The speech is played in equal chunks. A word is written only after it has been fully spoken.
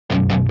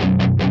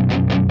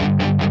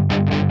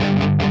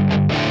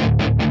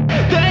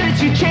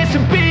chance to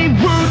be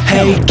ruthless.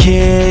 Hey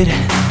kid,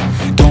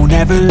 don't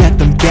ever let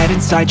them get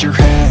inside your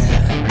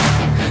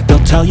head.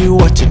 They'll tell you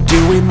what to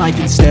do in life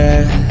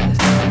instead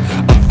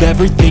of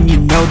everything you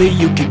know that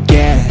you could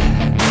get.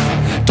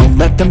 Don't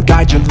let them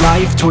guide your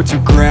life towards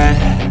regret.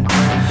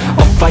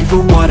 I'll fight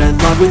for what I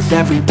love with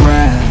every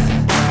breath.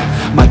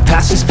 My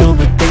past is filled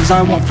with things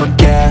I won't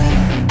forget.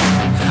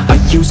 I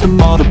use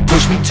them all to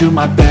push me to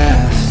my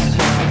best.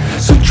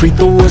 So treat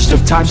the worst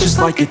of times just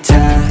like a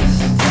test.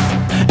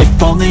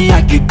 If only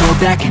I could go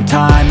back in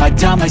time, I'd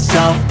tell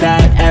myself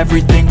that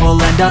everything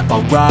will end up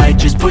alright.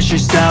 Just push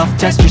yourself,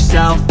 test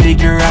yourself,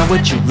 figure out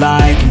what you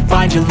like, and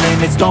find your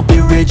limits, don't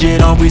be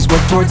rigid, always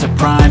work towards a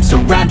prime.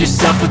 Surround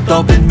yourself with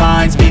open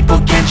minds, people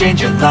can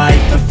change your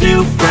life. A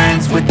few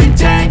friends with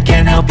intent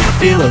can help you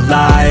feel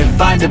alive.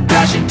 Find a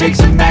passion, take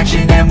some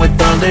action, and with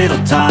a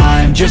little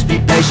time, just be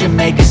patient,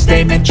 make a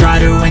statement, try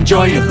to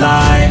enjoy your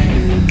life.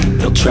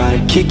 They'll try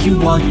to kick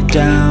you while you're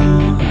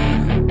down.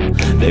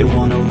 They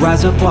wanna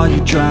rise up while you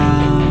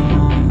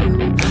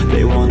drown.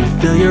 They wanna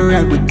fill your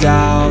head with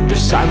doubt. They're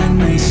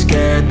silently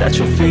scared that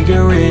you'll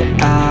figure it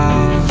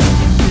out.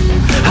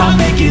 I'll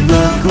make it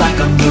look like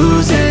I'm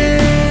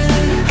losing,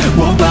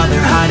 won't bother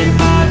hiding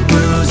my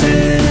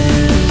bruises.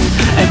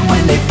 And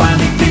when they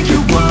finally think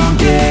you're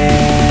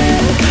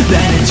wounded,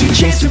 then it's your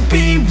chance to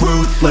be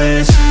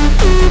ruthless.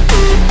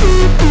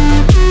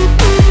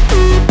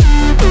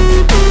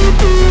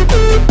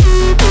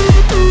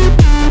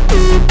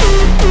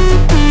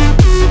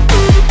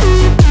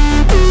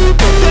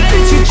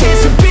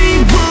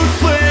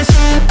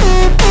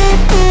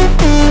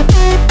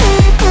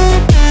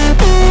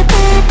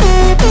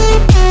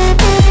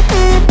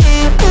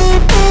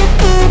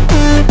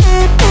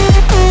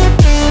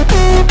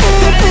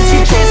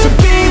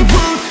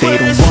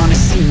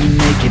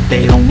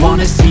 They don't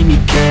wanna see me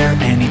care.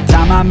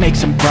 Anytime I make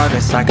some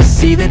progress, I can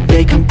see that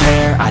they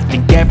compare. I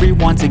think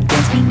everyone's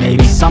against me,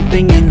 maybe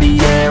something in the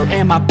air.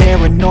 Am I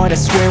paranoid? I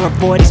swear a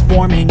void is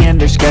forming and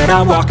they're scared.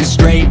 I walk a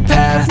straight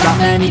path, not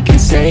many can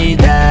say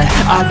that.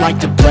 I like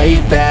to play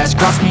fast,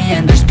 cross me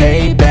and there's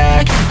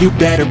payback. You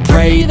better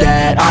pray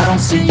that I don't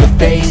see your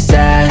face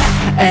at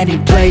any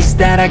place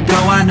that I go.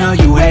 I know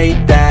you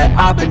hate that.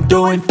 I've been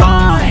doing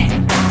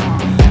fine,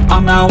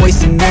 I'm not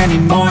wasting any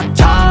more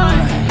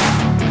time.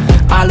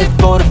 I live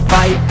for the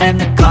fight and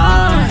the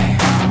climb,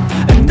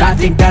 and I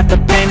think that the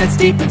pain that's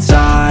deep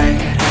inside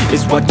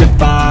is what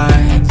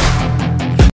defines